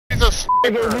a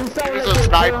sniper. He's a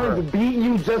sniper. Beat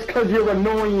you just cause you're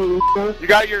annoying. You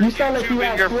got your YouTube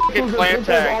and your fucking clan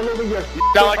tag. You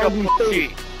sound like a pussy.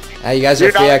 Hey, you guys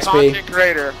are free XP. You're not a content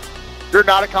creator. You're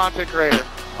not a content creator.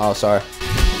 Oh, sorry.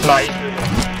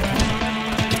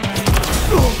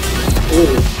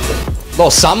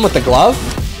 Little something with the glove?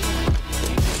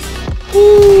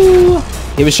 Ooh.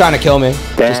 He was trying to kill me.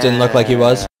 Just didn't look like he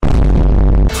was.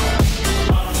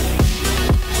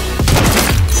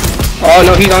 Oh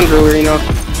no, he's on Drew, you know.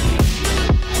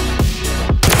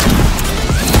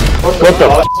 What the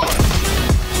f?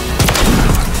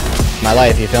 My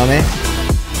life, you feel me?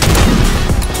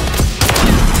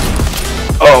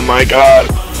 Oh my god.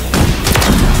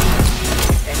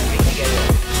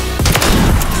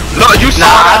 No, you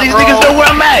saw these niggas know where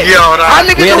I'm at. Yo,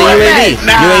 We had a UAV.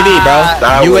 UAV, bro.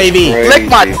 UAV.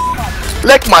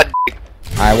 Lick my dick.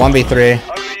 Alright, 1v3.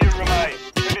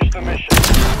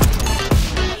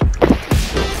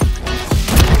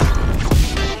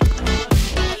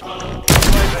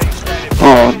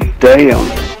 Oh, damn.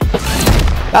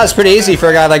 That was pretty easy for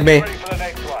a guy like me.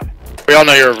 We all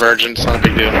know you're a virgin, it's not a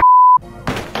big deal.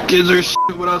 Kids are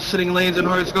shit without sitting lanes and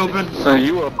hard scoping. So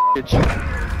you a bitch.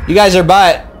 You guys are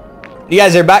butt. You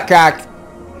guys are butt cracked.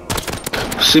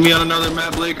 See me on another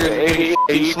map, Laker. Hey,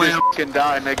 you Slam. can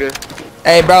die, nigga.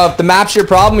 Hey, bro, if the map's your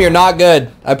problem, you're not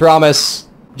good. I promise.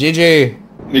 GG.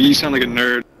 Nigga, you sound like a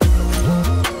nerd.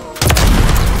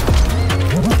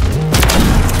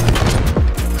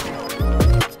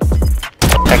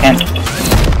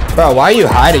 Bro, why are you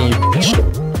hiding, you bitch?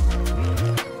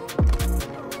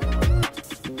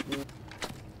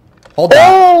 Hold that.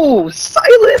 Oh,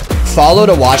 silent. Follow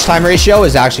to watch time ratio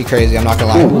is actually crazy. I'm not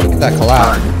gonna lie. Look at that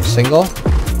collab. Single.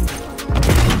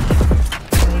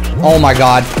 Oh my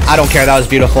god. I don't care. That was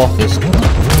beautiful.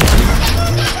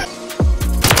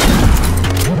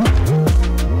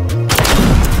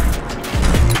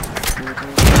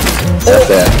 That's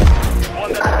it.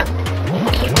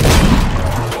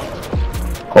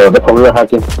 Oh, the computer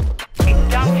hacking.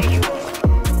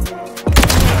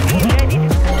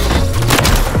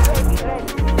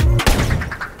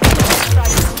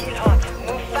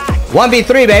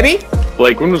 1v3, baby.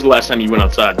 Blake, when was the last time you went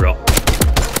outside, bro?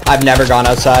 I've never gone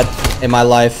outside in my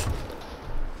life.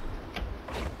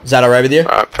 Is that alright with you?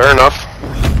 Fair enough.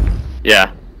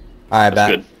 Yeah. Alright, bet.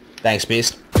 Good. Thanks,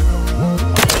 Beast.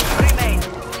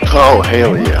 Oh,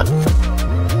 hell yeah.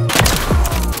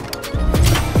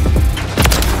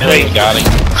 Hey, got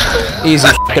him. Easy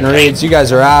fucking reads. You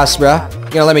guys are ass, bro. You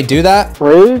gonna let me do that?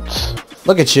 Reads?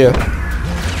 Look at you.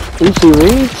 Easy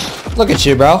reads? Look at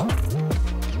you, bro.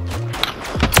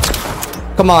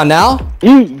 Come on now.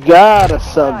 You gotta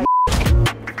sub.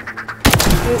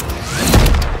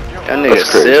 That nigga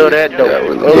seal that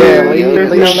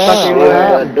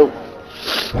dope.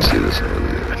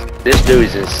 This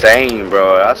dude's insane,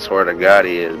 bro. I swear to God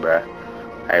he is, bro.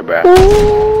 Hey, bro.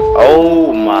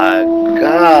 Oh my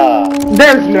God.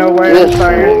 There's no way I'm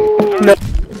firing. No.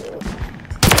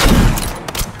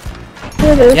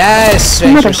 Yes,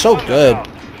 Finch, you're so good.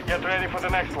 Get ready for the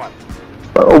next one.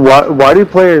 Why do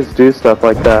players do stuff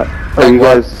like that? Are you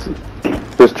guys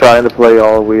just trying to play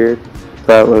all weird?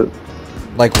 That was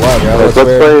Like what, bro? let's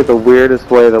play the weirdest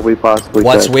way that we possibly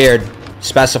What's could. weird?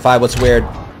 Specify what's weird.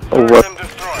 What?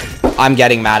 I'm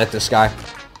getting mad at this guy.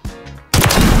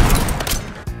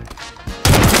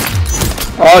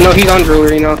 Oh no, he's on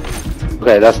Drew, you know.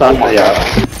 Okay, that's not. Yeah.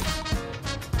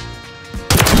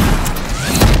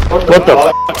 What the?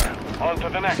 On to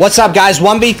the next. What's up, guys?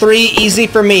 1v3, easy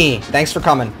for me. Thanks for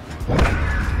coming.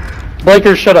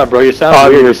 Blaker, shut up, bro. You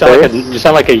sound weird. You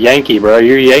sound like a Yankee, bro.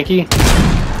 You're a Yankee?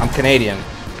 I'm Canadian.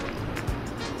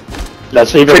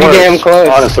 That's even Pretty worse, damn close.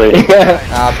 honestly.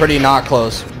 Pretty not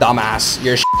close. Dumbass.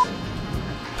 You're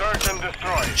Search and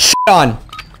destroy. shit on.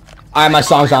 Alright, my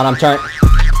song's on. I'm turned.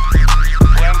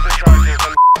 Cleanse the charges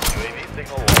and UAV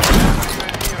signal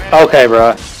one. Okay,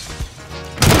 bro.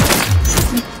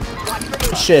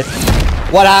 Shit.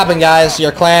 What happened, guys?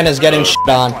 Your clan is getting shit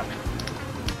on.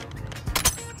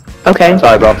 Okay.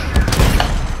 Sorry, bro.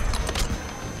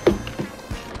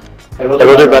 Hey,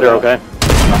 we'll do better, okay?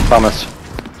 I promise.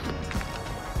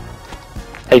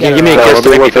 Hey, can you give me a kiss to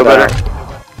make me feel better?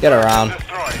 Get around.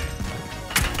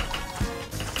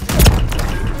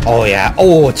 Oh, yeah.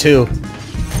 Oh, two.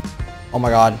 Oh, my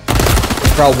God.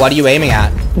 Bro, what are you aiming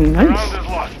at?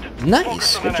 Nice.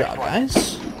 Nice. Good job,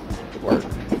 guys. Good work.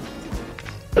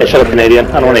 Hey, shut up, Canadian.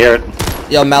 I don't want to hear it.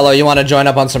 Yo, Mello, you want to join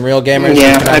up on some real gamers?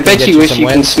 Yeah, I bet you wish you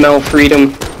can smell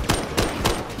freedom.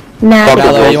 Nah.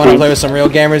 Mello, you want to play with some real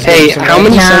gamers? Hey, Give me some how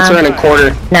many wins? cents are in a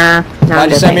quarter? Nah. Why'd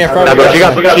you send me a photo? Nah, bro, you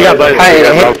got buddies. Hey,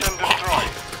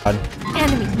 Destroy.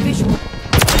 Enemy visual.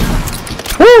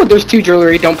 Woo, there's 2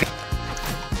 jewelry, don't pay.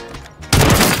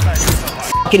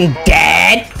 Fucking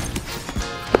dead.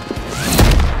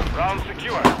 Round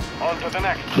secure. On to the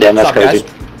next. Damn, that's What's up, crazy.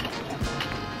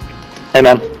 Hey,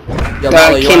 man. Yo, Molly, you wanna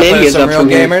play with Canadian's some up real from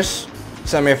here. gamers?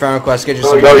 Send me a friend request, get you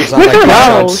some No, games. I'm like,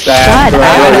 No, shut up.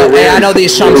 hey, I know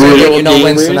these chumps will get you no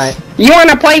wins gamers? tonight. You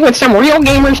wanna play with some real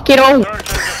gamers, kiddo?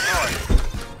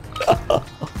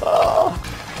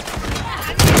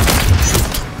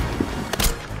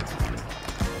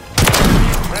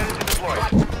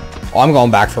 Oh, I'm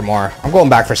going back for more. I'm going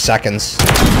back for seconds.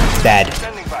 Dead.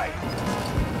 Standing by.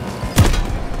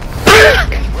 We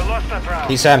lost that round.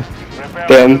 He's him. Prepare for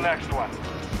Damn. the next one.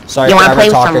 Sorry You for wanna ever play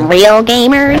with talking. some real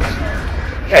gamers?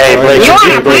 Hey, Blake, You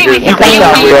wanna play with some real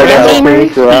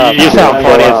gamers? you sound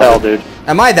funny as hell, dude.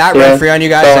 Am I that red free on you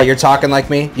guys that you're talking like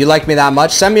me? You like me that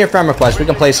much? Send me a friend request. We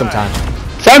can play sometime.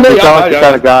 Somebody Kind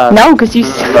of guy. No, cause you.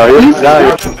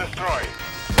 Search and destroy.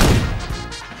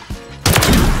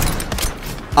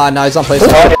 No, he's on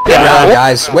PlayStation. Good round,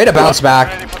 guys. Way to bounce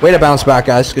back. Way to bounce back,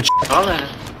 guys. Good shit.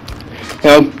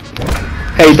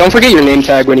 Hey, don't forget your name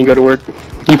tag when you go to work.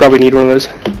 You probably need one of those.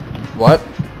 What?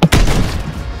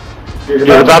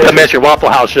 You're about to miss your Waffle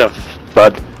House shift,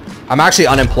 bud. I'm actually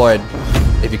unemployed,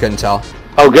 if you couldn't tell.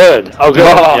 Oh, good. Oh, good.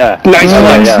 Yeah. Nice.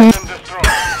 Yeah. Search and destroy.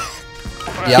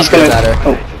 Yeah, He's feel gonna- better.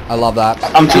 I love that.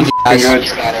 I'm too guys.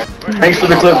 Thanks for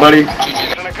the clip, buddy.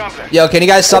 Mission accomplished. Yo, can you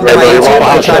guys sub to my Hey, YouTube? Waffle I'm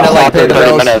House trying to shift like pay after the 30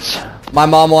 bills. minutes. My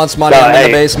mom wants money. Nah, I'm in hey.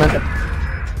 the basement.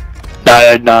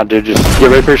 Nah, dude, just get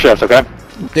ready for your shift, okay?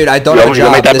 Dude, I don't Yo, have a you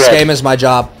make job. that This bread. game is my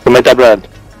job. Go make that bread.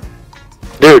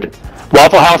 Dude,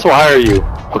 Waffle House will hire you,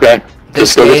 okay?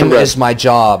 This Just go get some game bread. is my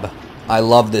job. I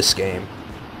love this game.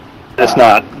 It's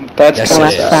not. That's Yes, kind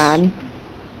it of is. sad.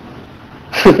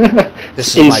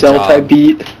 This is my Incel type job.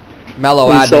 beat.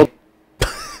 Mellow add me. Incel.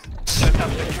 Set up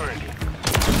security.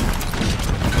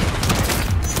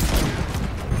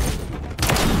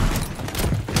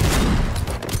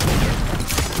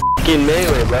 Fucking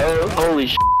melee, bro. Holy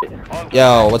shit.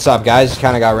 Yo, what's up, guys?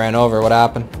 Kind of got ran over. What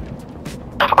happened?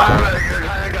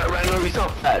 I got ran over so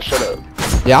fast. Shut up.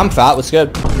 Yeah, I'm fat. What's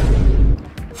good?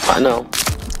 I know.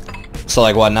 So,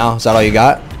 like, what now? Is that all you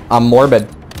got? I'm morbid.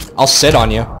 I'll sit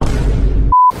on you. We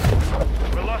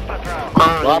lost that round.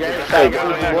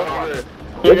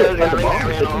 You guys got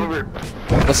ran over.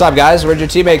 What's up, guys? Where'd your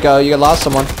teammate go? You lost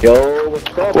someone. Yo, what's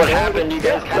up? What happened? You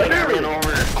guys got ran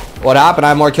over. What happened? I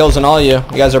have more kills than all of you.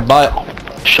 You guys are butt.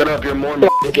 Shut up, you're more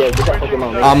get that fucking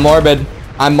on. I'm morbid.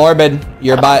 I'm morbid.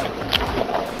 You're butt.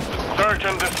 Search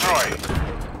and destroy.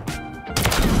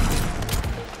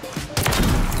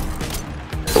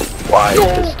 Why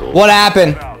pistol? What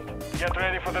happened? Get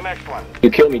ready for the next one.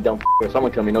 You killed me, dumb f***er.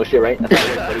 Someone killed me. No shit, right? That's how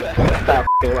it works, buddy. That's how it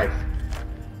f***ing works.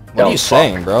 What are you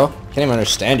saying, bro? Can't even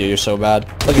understand you. You're so bad.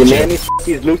 Look Your at you. mammy's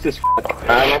he's loose as f***.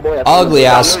 Alright, my boy. Ugly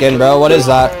ass skin, bro. What is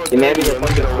that? Your mammy's a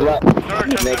fucking slut.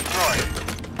 Search and destroy.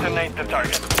 Detonate the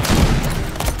target.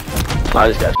 I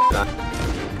just got shit on.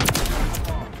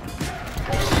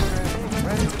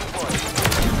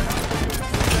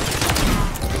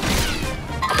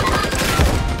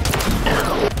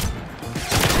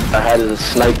 I had a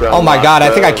sniper. Oh my god, I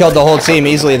think I killed the whole team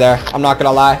easily there. I'm not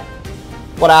gonna lie.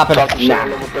 What happened?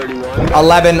 Level 31.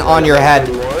 11 on your head.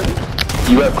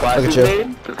 You have classes you. made?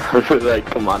 Like,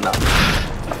 come on now.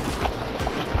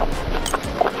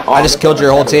 I just killed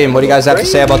your whole team. What do you guys have to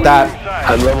say about that?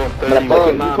 I'm level 30.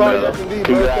 Come on, bro.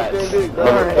 Congrats.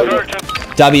 Level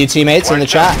 30. W teammates in the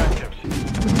chat.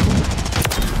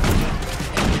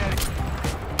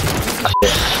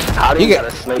 How do You you got a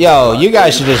get, sniper? yo, you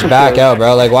guys should just back out,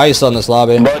 bro. Like, why are you still in this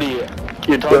lobby? Buddy,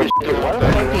 you're talking shit to why the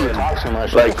fuck do you talk so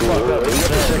much? Like, you're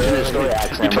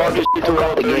talking shit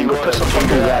throughout the game. Go touch some fucking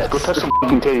ass. Go touch some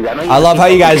fucking titties. I know you I love how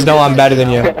you guys know I'm better than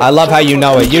you. I love how you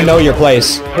know it. You know your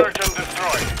place. Search and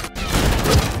destroy.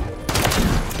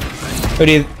 Who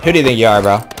do you think you are,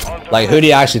 bro? Like, who do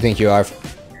you actually think you are?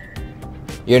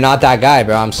 You're not that guy,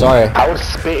 bro. I'm sorry. I would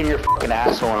spit in your fucking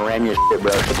asshole and ram your shit,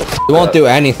 bro. Shut the fuck You won't up. do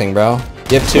anything, bro.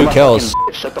 You have 2 kills.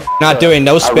 Shut the Not doing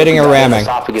no spitting or ramming.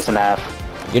 Esophagus in half.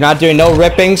 You're not doing no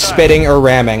ripping, spitting, or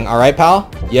ramming. All right, pal?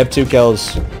 You have 2 kills.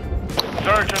 Search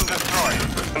and destroy.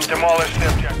 And demolish the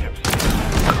objectives.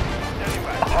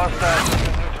 Hostiles have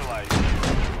been neutralized.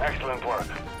 Excellent work.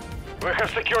 We have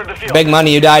secured the field. Big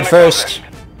money, you died first.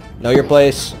 Know your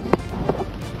place.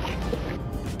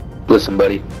 Listen,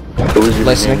 buddy. Who was your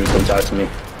Listening. name? Come talk to me.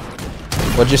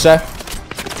 What'd you say?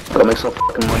 Go make some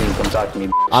fucking money and come talk to me.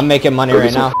 I'm making money Go right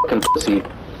get some now. fucking pussy.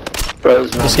 Bro,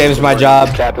 This game's my job.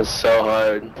 This cap is so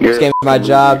hard. This game's my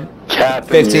job. Capping,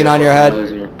 15 you're on your a head.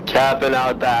 loser. Capping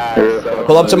out that.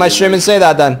 Pull up to my stream and say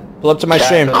that then. Pull up to my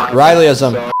stream.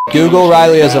 Rileyizm. Google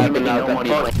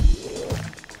Rileyizm.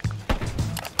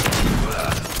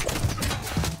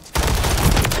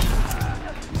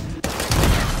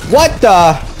 What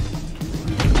the?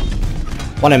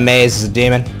 One in Maze is a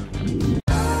demon.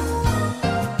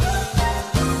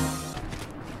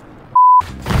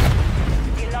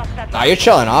 Nah, you're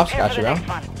chilling off. Gotcha, bro.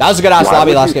 That was a good ass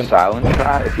lobby last game. Silent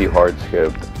shot if you hard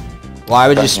skipped. Why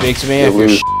would you speak to me if you're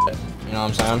shit? You know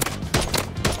what I'm saying?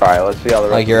 Alright, let's see how the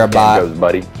rest Like you're a of the game bot. goes,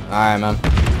 buddy. Alright, man.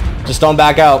 Just don't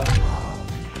back out.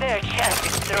 Their chance to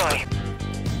destroy.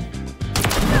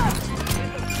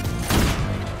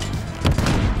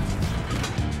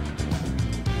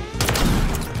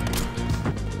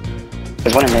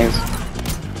 There's one in Maze.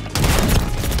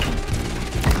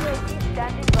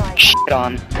 Shit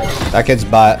on. That kid's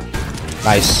butt.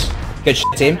 Nice. Good shit,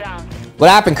 team. What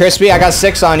happened, Crispy? I got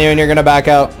 6 on you and you're gonna back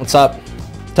out. What's up?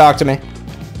 Talk to me.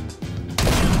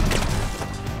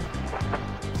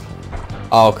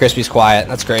 Oh, Crispy's quiet.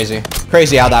 That's crazy.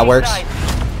 Crazy how that works.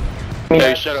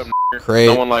 Hey, shut up, Great.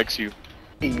 no one likes you.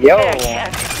 Yo!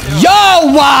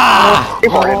 Yo! Wow!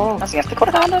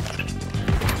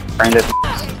 Find it.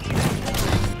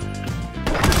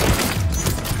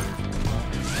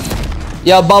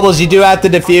 Yo, Bubbles, you do have to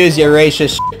defuse your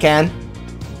racist shit can.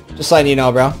 Just letting you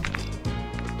know, bro.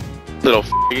 Little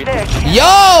f***y. Yo!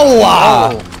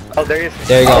 Oh, there he is.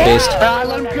 There you go, Beast.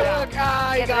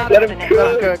 Let him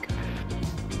cook.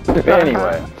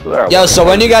 Anyway. Yo, so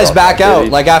when do you guys back out?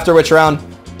 Like after which round?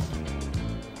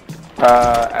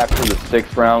 After the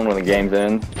 6th round when the game's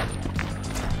in.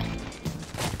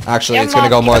 Actually, it's gonna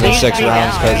go more than 6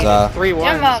 rounds because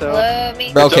 3-1,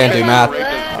 so... bro can't do math.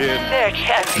 Their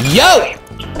chance to Yo!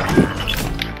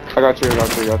 I got you.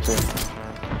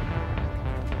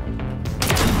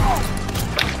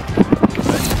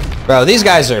 Bro, these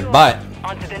guys are butt.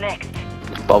 on to the next.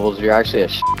 Bubbles, you're actually a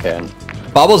can.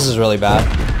 Bubbles is really bad.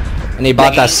 And he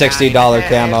bought that $60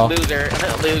 camo. Loser,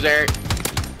 loser.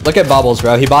 Look at Bubbles,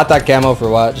 bro. He bought that camo for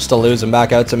what? Just to lose him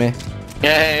back out to me.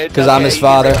 Yeah, Because I'm his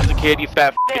father. As a kid, you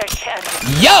fat Their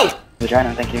chance. Yo!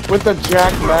 Vagina, thank you. With the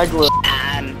Jack Magler.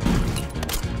 I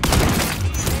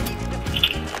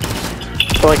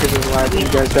feel like this is live. You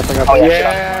guys definitely got Oh,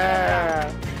 yeah.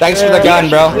 Thanks for the gun,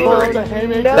 bro.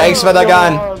 Thanks for the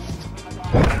gun.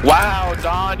 Wow,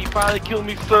 Don, you finally killed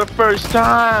me for the first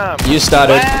time. You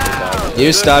stuttered. Wow. You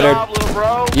Good stuttered. job, little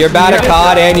bro. You're bad at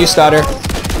COD and you stutter.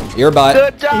 You're butt.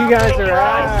 Good job, You guys little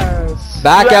are bro. ass.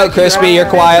 Back out, Crispy. You're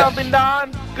quiet. Something,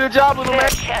 Don. Good job, little man. Their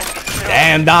chance to destroy.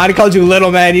 Damn, Don, he called you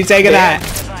little man. You taking that?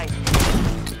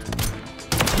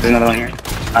 There's another one here.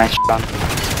 Nice shit on.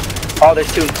 Oh,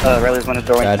 there's 2. Riley's one is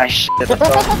throwing. God. Nice shit. Let's go.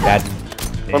 Dad.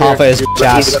 Alpha is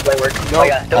ass. Oh,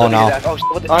 yeah. Oh, no. Oh, shit.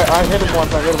 What the... I hit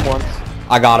him once.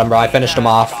 I got him, bro. I finished him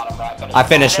off. I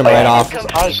finished him right off.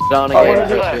 Don Oh, again,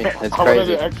 yeah. Crispy. It's I wanted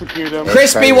crazy. to execute him.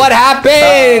 Crispy, what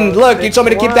happened? Look, you told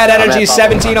me to keep that energy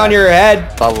 17 on your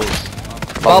head. Bubbles.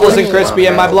 Bubbles and Crispy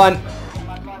in my blunt.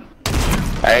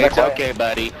 Hey, it's okay,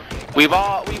 buddy. We've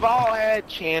all had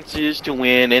chances to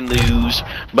win and lose,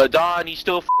 but Don, you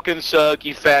still fucking suck,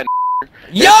 you fat.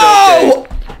 Yo!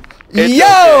 It's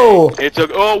Yo! okay. It's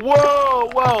okay. Oh,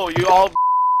 whoa, you all.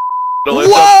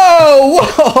 Whoa!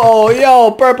 Whoa!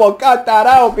 Yo, Purple, cut that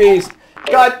out, Beast.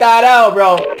 Cut that out,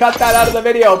 bro. Cut that out of the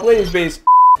video, please, Beast.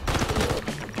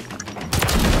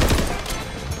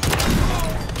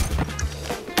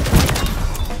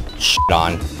 Shit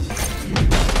on.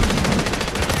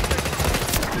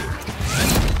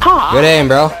 Good aim,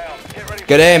 bro.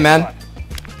 Good aim, man.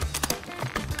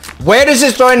 Where does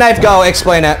this throwing knife go?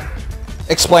 Explain it.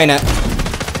 Explain it.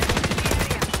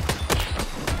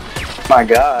 My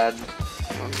god.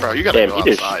 Bro, you gotta go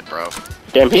outside, bro.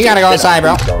 You gotta go inside,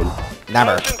 bro.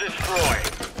 Never. Mission destroyed.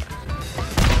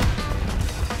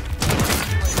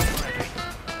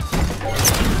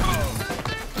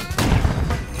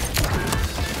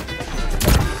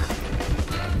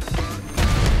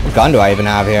 What gun do I even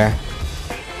have here?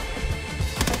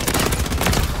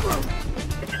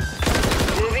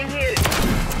 Moving here.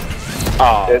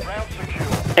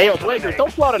 Hey, yo, Blazers,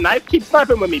 don't pull out a knife. Keep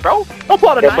sniping with me, bro. Don't pull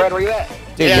out a Yo, knife. Brad, where you at?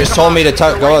 Dude, you just told me to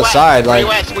go outside. Like,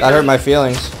 that hurt my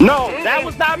feelings. No, that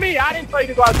was not me. I didn't tell you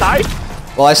to go outside.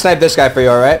 Well, I sniped this guy for you,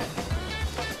 alright?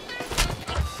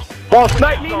 Well,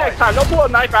 snipe me next time. Don't pull a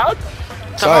knife out.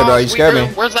 Sorry, bro. You scared me.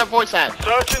 Where's that voice at?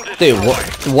 Search and Dude,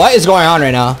 destroy. what is going on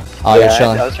right now? Oh, Yeah, you're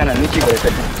chilling. I was trying to unmute you, but I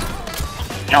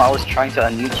couldn't. No, I was trying to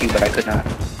unmute you, but I could not.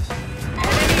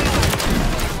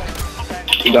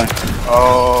 Keep going.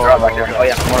 Oh. They're all back there. Oh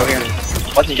yeah, more over here.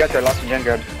 What's the jet guard? Lost the jet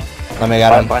guard. Let me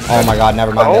get him. Oh my god,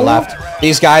 never mind. They left.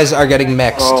 These guys are getting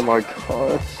mixed. Oh my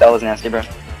god. That was nasty, bro.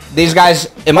 These guys,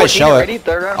 it might show it.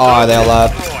 Oh, they'll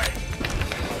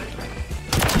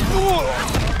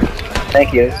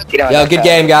Thank you. Yo, good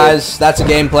game, guys. That's a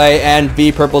gameplay, and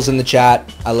V Purple's in the chat.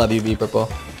 I love you, V Purple.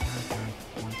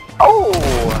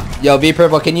 Oh. Yo, V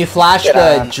Purple, can you flash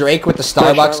the Drake with the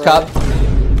Starbucks cup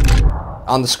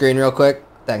on the screen real quick?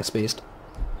 Thanks, Beast.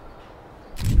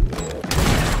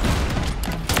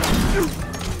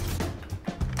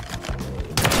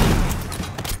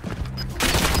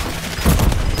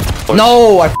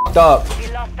 No, I f***ed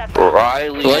up.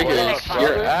 Riley,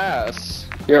 your ass.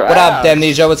 Your What up,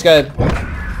 Damnesia? What's good?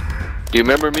 Do you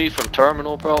remember me from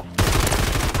Terminal, bro?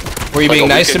 Were you being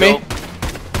nice to me?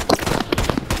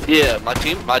 Yeah,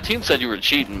 my team said you were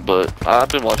cheating, but I've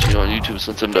been watching you on YouTube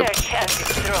since then.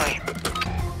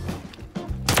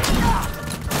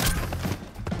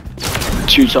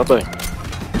 Shoot something.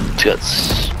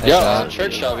 Tits. Yeah,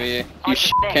 trick shot me. You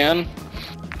can.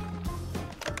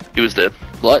 He was dead.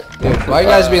 What? Dude, why are you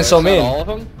guys being so is that mean? all of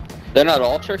them? They're not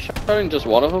all trick shotting, just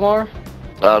one of them are?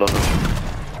 I don't know.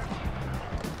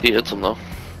 He hits him though.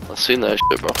 I've seen that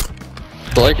shit, bro.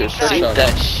 Blake is trick shotting.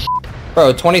 That shit.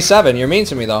 Bro, 27. You're mean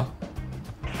to me, though.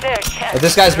 But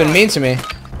this guy's been mean to me.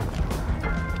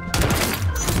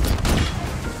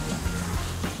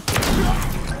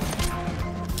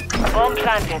 Bomb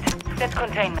planted. Set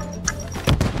containment.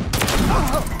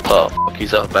 Oh, fuck,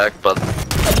 he's out back, but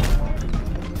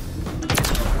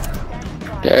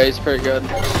Yeah, he's pretty good.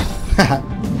 I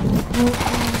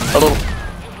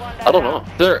don't know.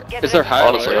 Is there high?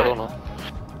 Honestly, I don't know.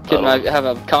 Can I have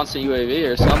a constant UAV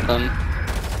or something?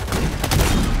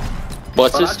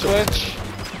 What's his Twitch?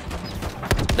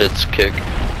 It's kick.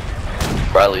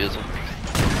 Rileyizm.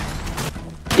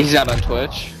 He's not on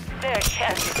Twitch.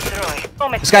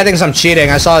 This guy thinks I'm cheating.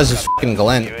 I saw his fucking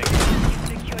glint.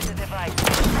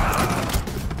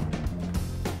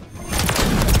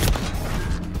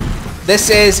 This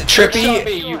is Trick shot Trippy.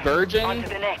 me, you virgin.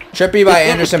 Trippy by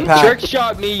Anderson Paak. Trick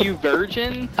shot me, you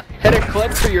virgin. Hit a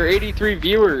clip for your 83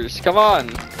 viewers. Come on.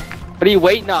 What are you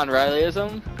waiting on,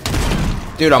 Rileyizm?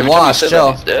 Dude, I'm lost.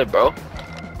 Chill. He's dead, bro.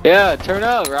 Yeah, turn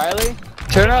up, Riley.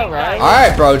 Turn up, Riley.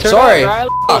 Alright, bro. Turn Sorry. up,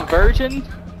 Riley, virgin.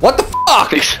 What the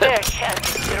fuck?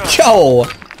 Yo.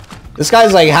 This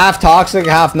guy's like half toxic,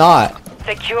 half not.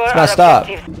 It's messed up.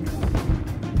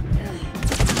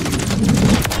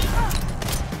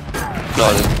 No,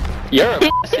 You're a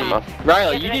pussy.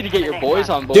 Riley, you need to get your boys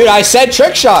on board. Dude, I said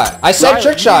trick shot. I said Riley,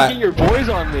 trick shot. You need to get your boys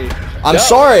on me. I'm No,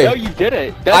 sorry. No, you did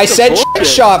it. That's I the said bullshit. trick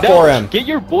shot for him. Get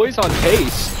your boys on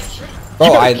pace. Bro,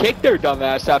 You I gotta kick their dumb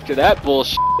ass after that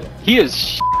bullshit. He is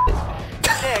shit.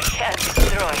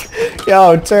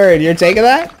 Yo, turd, you're taking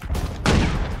that?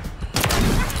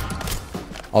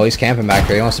 Oh, he's camping back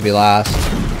here. He wants to be last.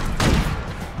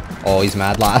 Oh, he's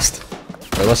mad last.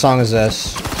 Wait, what song is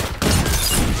this?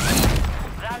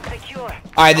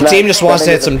 Alright, the team just wants to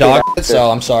hit some dog shit,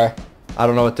 so I'm sorry. I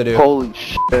don't know what to do. Holy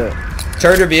shit.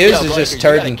 Turd reviews Yo, is just Blaker,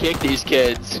 turd you and... gotta kick these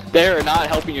kids. They're not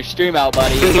helping your stream out,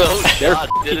 buddy. They're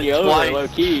f***ing you over, low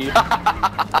key.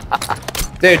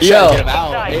 Dude, You chill. gotta get them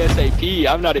out ASAP.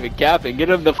 I'm not even capping. Get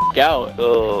them the f*** out.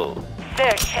 Oh.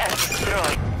 Search and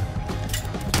destroy.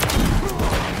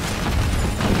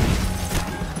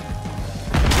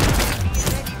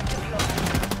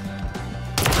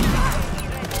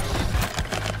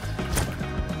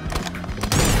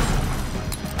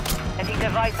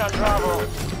 Device on Bravo.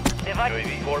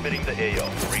 Device orbiting the AO.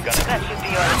 That should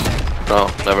be No,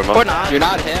 never mind. You're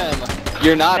not him.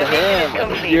 You're not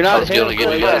him. You're I not was him. gonna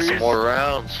get you guys some Blakers. more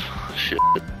rounds. Shit.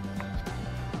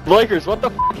 Blakers, what the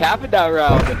f happened that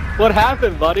round? What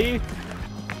happened, buddy?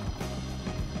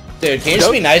 Dude, can you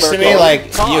just be Don't nice to smirk me? on Like,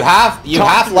 me. Talk. you half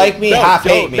Talk like me, No, half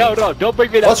don't- hate me. No, don't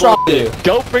bring me that What's wrong with bullshit. you?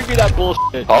 Don't bring me that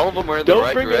bullshit. All of them were in the Don't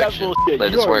right bring direction. me that bullshit. They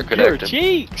just weren't You're connected.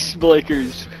 cheeks,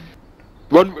 Blakers.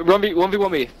 Run me, 1v1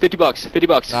 me. 50 bucks. 50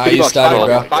 bucks. Nah, 50 you bucks. stuttered,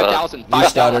 bro. 5,000. You 5,000.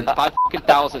 stuttered.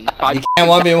 5,000. You can't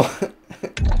 1v1.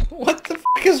 What the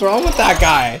fuck is wrong with that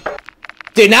guy?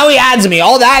 Dude, now he adds me.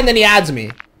 All that and then he adds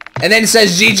me. And then it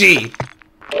says GG.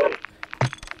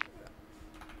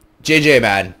 JJ,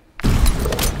 man.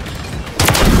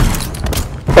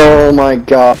 Oh my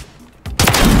god.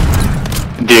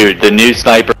 Dude, the new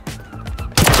sniper.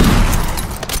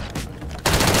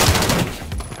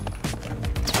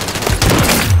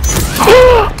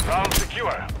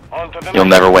 You'll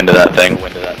never win to that thing.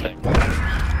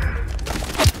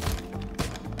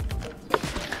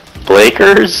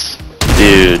 Blakers?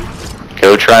 Dude,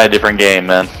 go try a different game,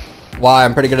 man. Why?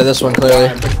 I'm pretty good at this one, clearly.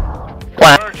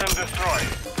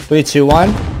 3, 2, 1.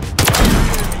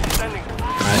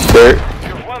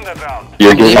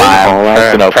 You're getting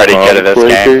pretty good at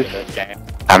this game.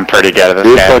 I'm pretty good at this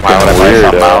You're game. Why would I play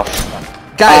something else?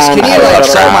 Guys, can you like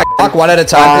start my clock one at a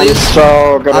time, please?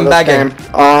 So good I'm at this begging. game.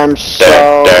 I'm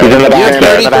so He's good in the at You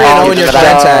this have back. game. 33 in your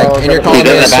friend tag, and you're calling me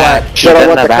a sweat. Should have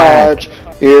went to college.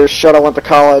 You should have went to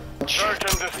college. Search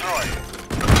and destroy.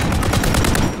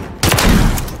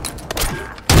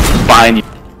 Fine.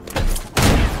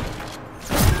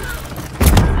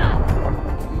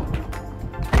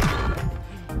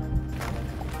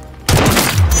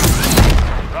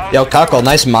 Yo, Cuckle,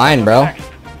 nice mine, bro.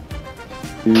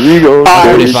 You go.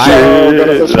 I'm 45. so good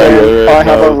at this game. I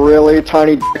have a really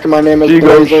tiny dick. My name is You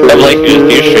go. Blazer. Like, you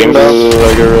stream this?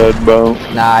 Like a red bone.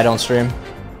 Nah, I don't stream.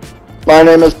 My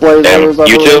name is Blazer. I have a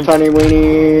really YouTube? tiny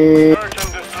weenie. Search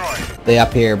and destroy. They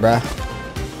up here, bro.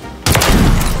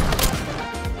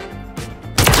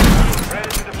 Ready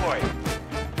to deploy.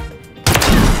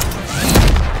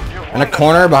 In a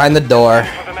corner behind the door.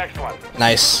 For the next one.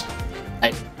 Nice.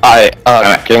 And a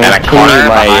corner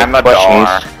behind the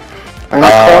door. In a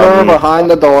corner behind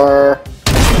the door.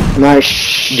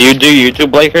 Nice. Do you do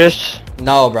YouTube, Lakers?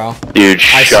 No, bro. Dude,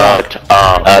 I shut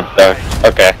up.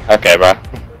 Okay, bro.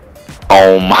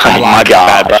 Oh my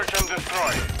god, bro. Search and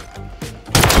destroy.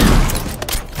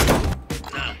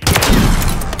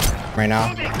 Right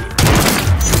now.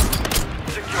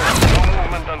 Secure. No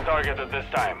movement on target at this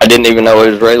time. I didn't even know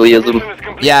it was rileyizm. Mission is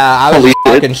complete. Yeah, I was Holy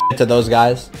talking shit to those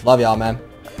guys. Love y'all, man.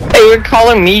 They were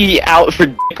calling me out for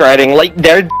dick riding. Like,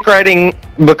 they're dick riding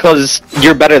because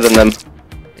you're better than them.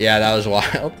 Yeah, that was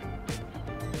wild.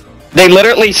 They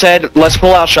literally said, let's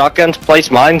pull out shotguns,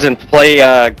 place mines, and play,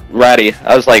 ratty.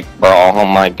 I was like, bro, oh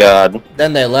my god.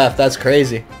 Then they left. That's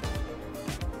crazy.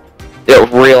 It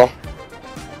real.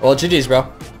 Well, GG's,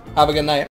 bro. Have a good night.